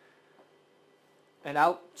 and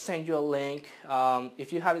I'll send you a link.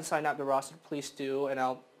 If you haven't signed up the roster, please do, and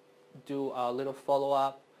I'll do a little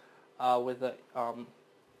follow-up with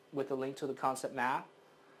a link to the concept map.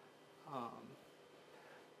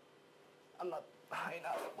 I'm not high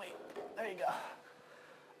enough. Wait, there you go.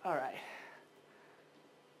 All right.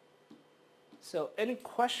 So any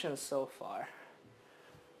questions so far?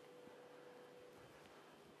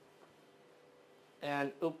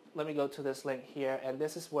 And let me go to this link here, and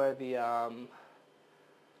this is where the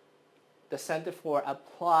Center for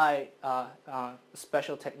Applied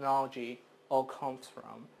Special Technology all comes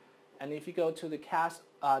from. And if you go to the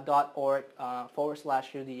cas.org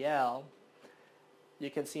 /UDL, you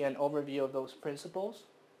can see an overview of those principles.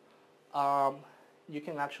 You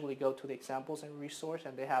can actually go to the examples and resource,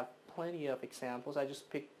 and they have plenty of examples. I just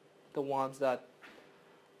picked the ones that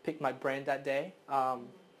picked my brain that day.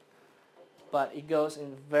 But it goes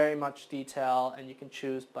in very much detail, and you can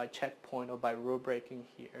choose by checkpoint or by rubric in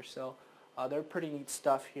here. So they're pretty neat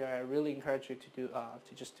stuff here. I really encourage you to do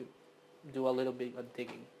to do a little bit of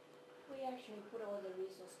digging. We actually put all the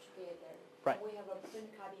resources together. Right. We have a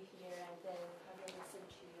print copy here, and then have them sent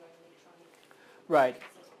to you electronic. Right.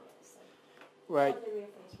 Right. All the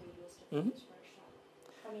reference we used for this workshop,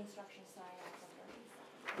 from instruction side and from learning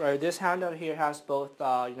side. Right. This handout here has both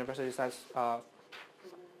universal designs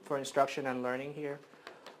for instruction and learning here.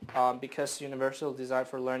 Because universal design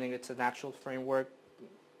for learning, it's an actual framework.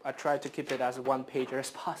 I tried to keep it as one pager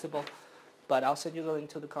as possible, but I'll send you the link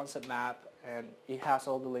to the concept map, and it has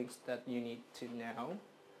all the links that you need to know.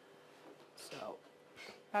 So,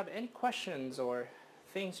 have any questions or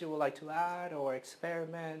things you would like to add or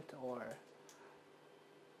experiment or?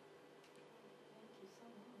 Thank you so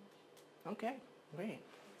much. Okay, great.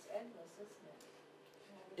 It's endless, isn't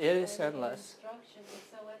it? It is endless. Instruction is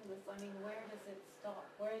so endless. I mean, where does it stop?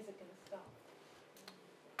 Where is it going to stop?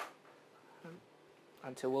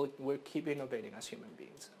 Until we'll keep innovating as human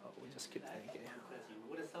beings. So we just keep thinking.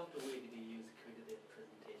 What software did you use to create the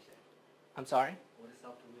presentation? I'm sorry? What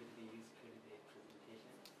software did you use to create the presentation?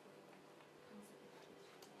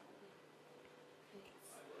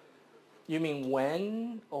 You mean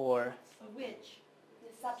when or? Which? The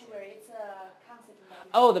software, it's a concept map.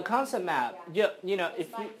 Oh, the concept map. Yeah, you know, It's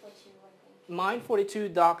if you mind42,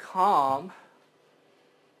 mind42.com,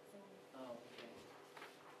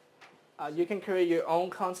 you can create your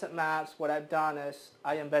own concept maps. What I've done is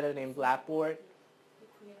I embedded it in Blackboard.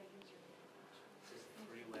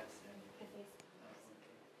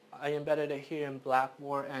 I embedded it here in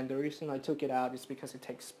Blackboard, and the reason I took it out is because it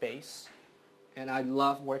takes space. And I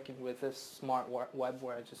love working with this smart web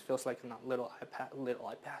where it just feels like a little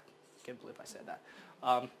iPad. Can't believe I said that.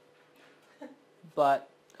 But,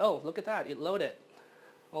 oh, look at that. It loaded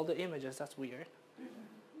all the images. That's weird.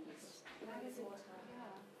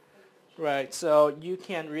 Right, so you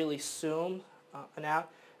can really zoom an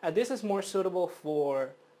app. And this is more suitable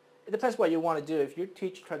for, it depends what you want to do. If you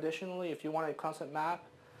teach traditionally, if you want a concept map,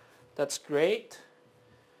 that's great.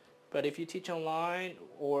 But if you teach online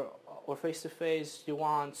or face-to-face, you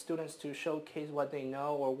want students to showcase what they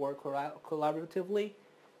know or work collaboratively,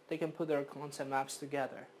 they can put their concept maps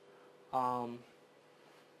together. And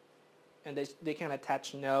they can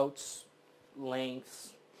attach notes,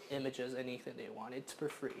 links, images, anything they want. It's for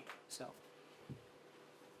free. So,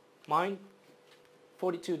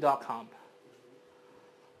 mind42.com.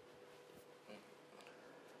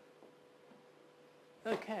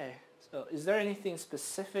 Okay. So, is there anything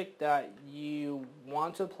specific that you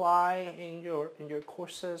want to apply in your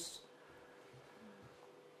courses,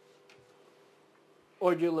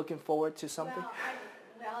 or you're looking forward to something?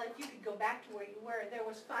 Well, if you could go back to where you were, there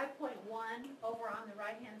was 5.1 over on the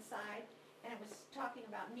right-hand side, and it was talking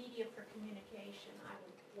about media for communication. I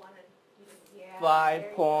wanted you to, yeah.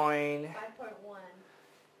 5.1.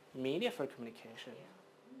 Media for communication. Yeah.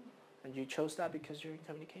 And you chose that because you're in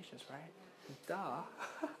communications, right? Duh.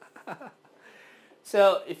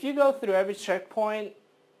 So if you go through every checkpoint,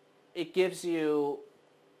 it gives you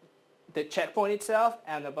the checkpoint itself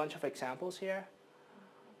and a bunch of examples here.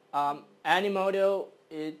 Animoto,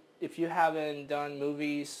 if you haven't done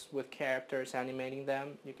movies with characters animating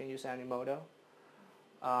them, you can use Animoto.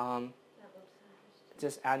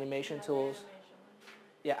 Just animation tools.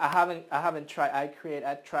 Yeah, I haven't tried. I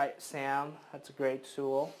tried Sam. That's a great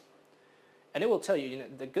tool. And it will tell you,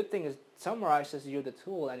 the good thing is it summarizes you the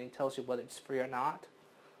tool and it tells you whether it's free or not.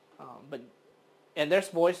 And there's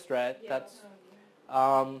VoiceThread. Yeah, that's.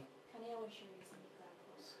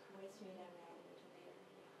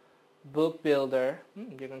 Book Builder.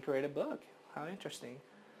 You can create a book. How interesting.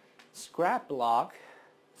 Scrapblock.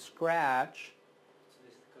 Scratch. So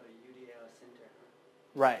this is called a UDL Center.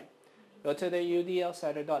 Right. Go to the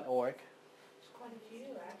udlcenter.org. Quite a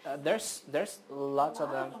few, actually. There's lots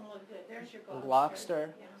of them. There's your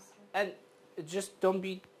Glogster. Yes. And just don't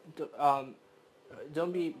be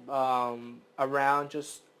around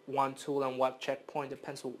just one tool and what checkpoint.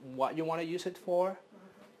 Depends on what you want to use it for.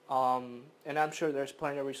 And I'm sure there's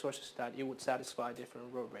plenty of resources that it would satisfy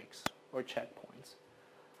different rubrics or checkpoints.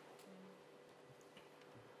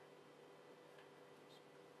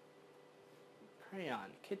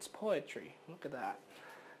 Crayon, kids poetry. Look at that.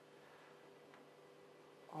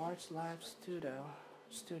 Arts Lab Studio.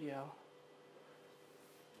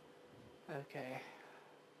 Okay.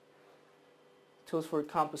 Tools for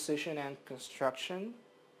composition and construction.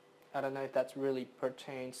 I don't know if that really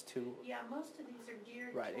pertains to. Yeah, most of these are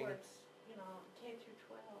geared writing. Towards, K through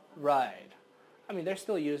 12. Right. I mean, there's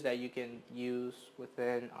still use that you can use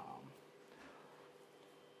within.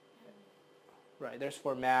 Right. There's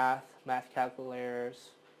for math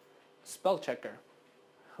calculators, spell checker.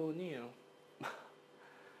 Who knew?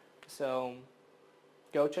 So,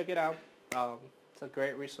 go check it out. It's a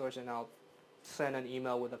great resource, and I'll send an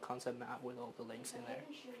email with a concept map with all the links in there. I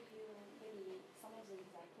can show you maybe some of the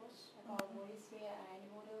examples about VoiceThread and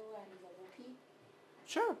Animoto and the Wookie.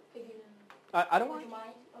 Sure. If you, I don't would mind. you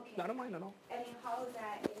mind? Okay. No, I don't mind at all. And how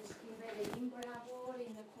that is embedded in Blackboard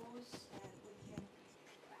in the course, and we can.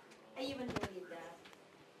 I even did that.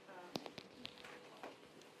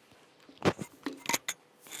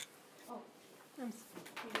 We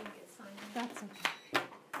didn't get signed. That's okay.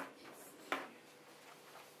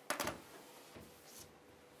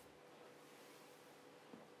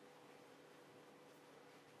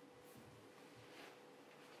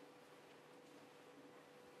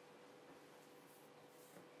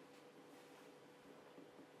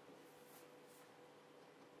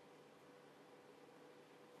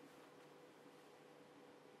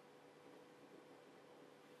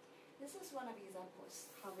 This is one of the examples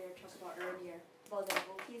how we talked about earlier about the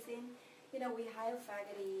Wookie thing. We hire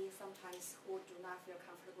faculty sometimes who do not feel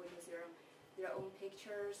comfortable using their own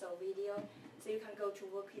pictures or video. So you can go to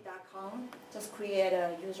Wookie.com, just create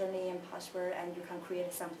a username and password, and you can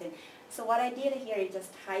create something. So what I did here is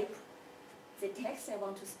just type the text I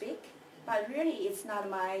want to speak, but really it's not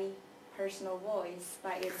my personal voice,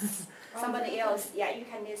 but it's somebody else. Yeah, you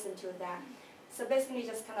can listen to that. So basically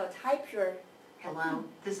just kind of type your. Hello,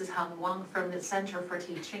 this is Hung Wang from the Center for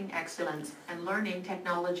Teaching Excellence and Learning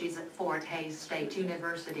Technologies at Fort Hays State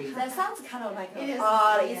University. That sounds kind of like it's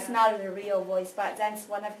yeah. not the real voice, but that's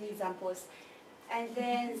one of the examples. And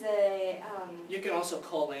then You can also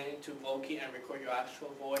call in to Wookie and record your actual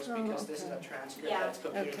voice because this is a transcript that's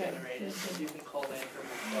computer generated. So you can call in from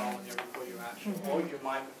your phone and record your actual or your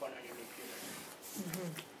microphone on your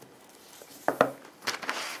computer.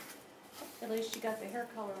 At least you got the hair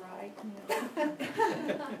color right.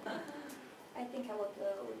 I will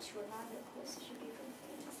go to another course, should be different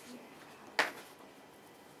things here.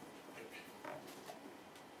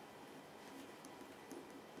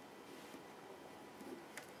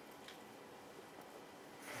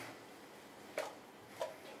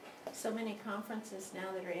 So many conferences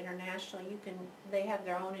now that are international, they have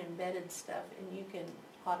their own embedded stuff, and you can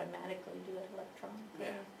automatically do it electronically.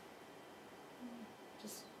 Yeah.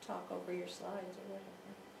 Just talk over your slides or whatever.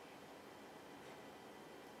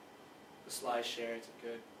 The slide share is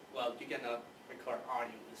good. Well, you cannot record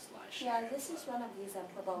audio with slide share. Yeah, this is one of the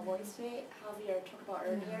examples about VoiceWay, how we are talking about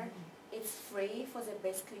earlier. It's free for the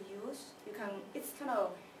basic use. It's kind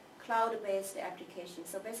of cloud-based application.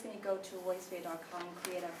 So basically go to voiceway.com,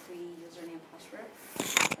 create a free username and password,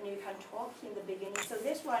 and you can talk in the beginning. So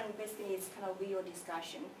this one basically is kind of video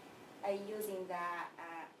discussion, using that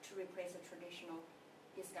to replace a traditional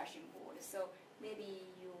discussion board. So maybe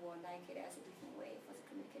you will like it as a different way for the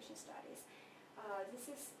communication studies.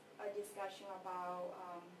 This is a discussion about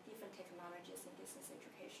different technologies in distance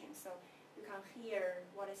education. So you can hear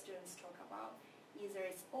what the students talk about. Either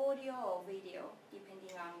it's audio or video,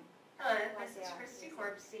 depending on. Hello, this is Christy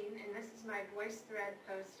Korpstein, and this is my VoiceThread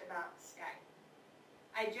post about Skype.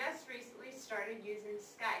 I just recently started using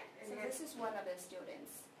Skype. So this is one of the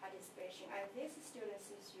students' participation. This student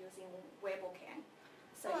is using webcam.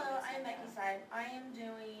 So hello, I'm Becky Side. I am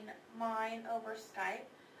doing mine over Skype.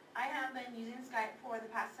 I have been using Skype for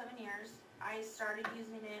the past 7 years. I started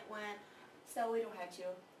using it when... So we don't have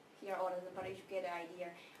to hear all of them, but you get an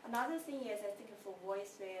idea. Another thing is, I think for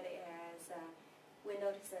VoiceThread is we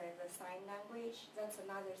notice the sign language. That's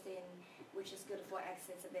another thing which is good for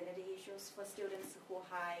accessibility issues for students who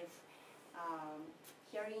have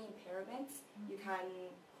hearing impairments. You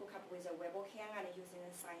can hook up with a webcam and using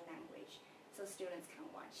the sign language, so students can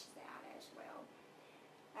watch that as well.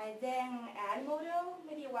 And then add model,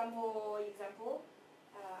 maybe one more example.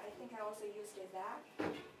 I think I also used that.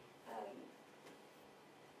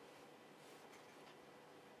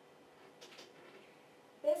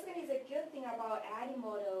 Basically, the good thing about adding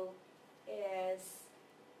model is,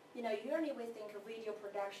 usually we think video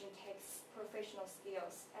production takes professional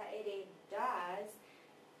skills. It does,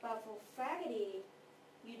 but for faculty,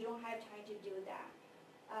 you don't have time to do that.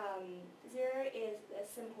 There is a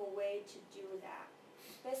simple way to do that.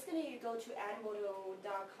 Basically, you go to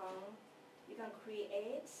addmodel.com. You can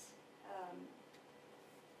create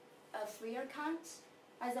a free account.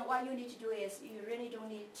 And then what you need to do is you really don't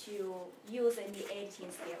need to use any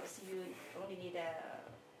editing skills. You only need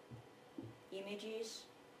images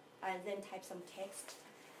and then type some text.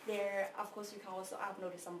 There, of course, you can also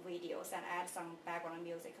upload some videos and add some background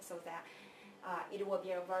music so that it will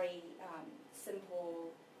be a very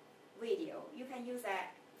simple video. You can use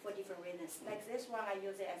that for different reasons. Like this one, I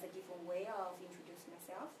use it as a different way of introducing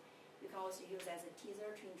myself. You can also use it as a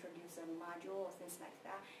teaser to introduce a module or things like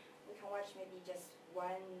that. We can watch maybe just 1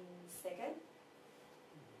 second.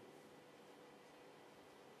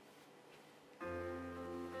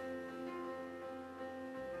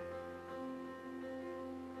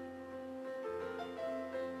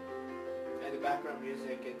 And the background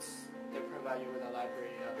music, they provide you with a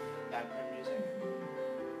library of background music.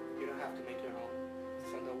 You don't have to make your own,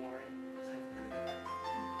 so don't worry.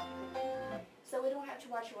 So we don't have to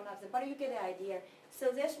watch one of them, but you get the idea.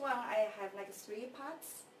 So this one, I have like 3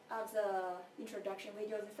 parts of the introduction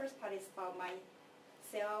video. The first part is about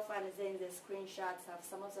myself, and then the screenshots of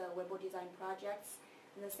some of the web design projects.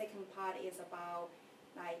 And the second part is about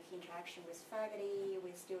like interaction with faculty,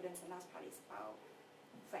 with students, and last part is about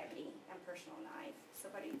faculty and personal life.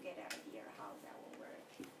 So but you get an idea how that will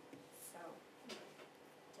work. So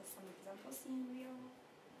just some examples in real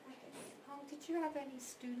practice. Did you have any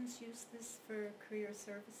students use this for career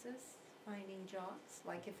services, finding jobs?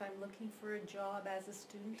 Like if I'm looking for a job as a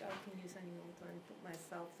student, I can use any author and put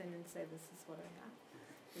myself in and say this is what I have,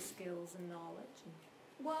 the skills and knowledge.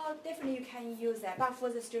 Well, definitely you can use that. But for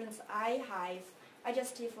the students I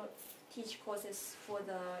just teach courses for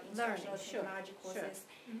the instructional technology courses.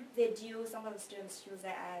 Sure. They do, some of the students use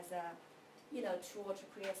that as a tool to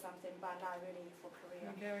create something, but not really for career.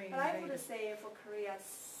 But I would say for career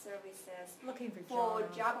services, looking for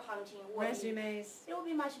job hunting, resumes, it would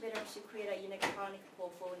be much better to create an electronic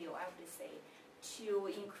portfolio, I would say,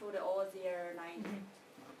 to include all their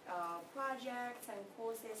projects and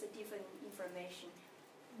courses, different information.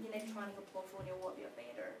 Electronic portfolio will be a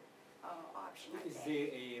better option. Is there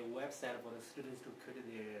a website for the students to create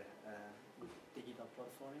their digital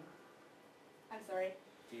portfolio? I'm sorry?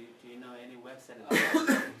 Do you know any website?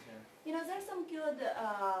 There's some good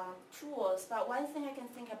tools, but one thing I can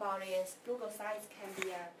think about is Google Sites can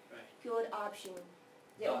be a good option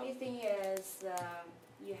The only thing is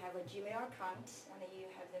you have a Gmail account and you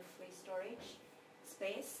have the free storage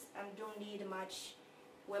space and don't need much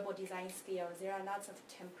web design skills. There are lots of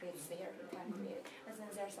templates there you can create. And then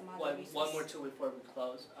there's some other resources. One more tool before we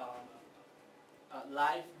close.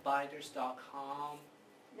 Livebinders.com.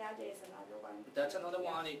 That is another one. That's another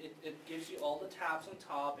one. It gives you all the tabs on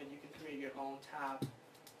top, and you can create your own tab.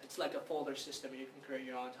 It's like a folder system. You can create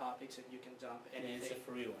your own topics, and you can dump anything. And it's a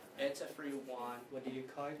free one. It's a free one. What do you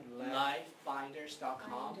call it?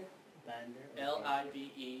 Livebinders.com. Binder.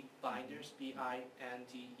 L-I-V-E, binders,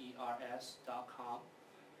 B-I-N-D-E-R-S.com.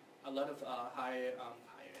 A lot of higher ed,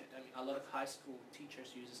 a lot of high school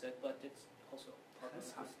teachers uses it, but it's also part of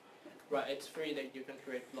the right. It's free that you can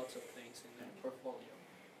create lots of things in their portfolio.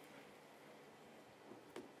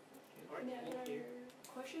 All right, Any thank other you.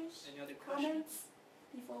 questions? Any other questions? Comments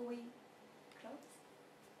before we close?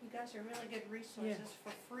 You guys are really good resources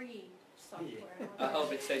for free software. I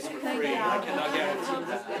hope it stays for Thank free. you. I cannot guarantee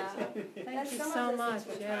that. Thank you so much.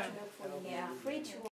 Yeah. Free to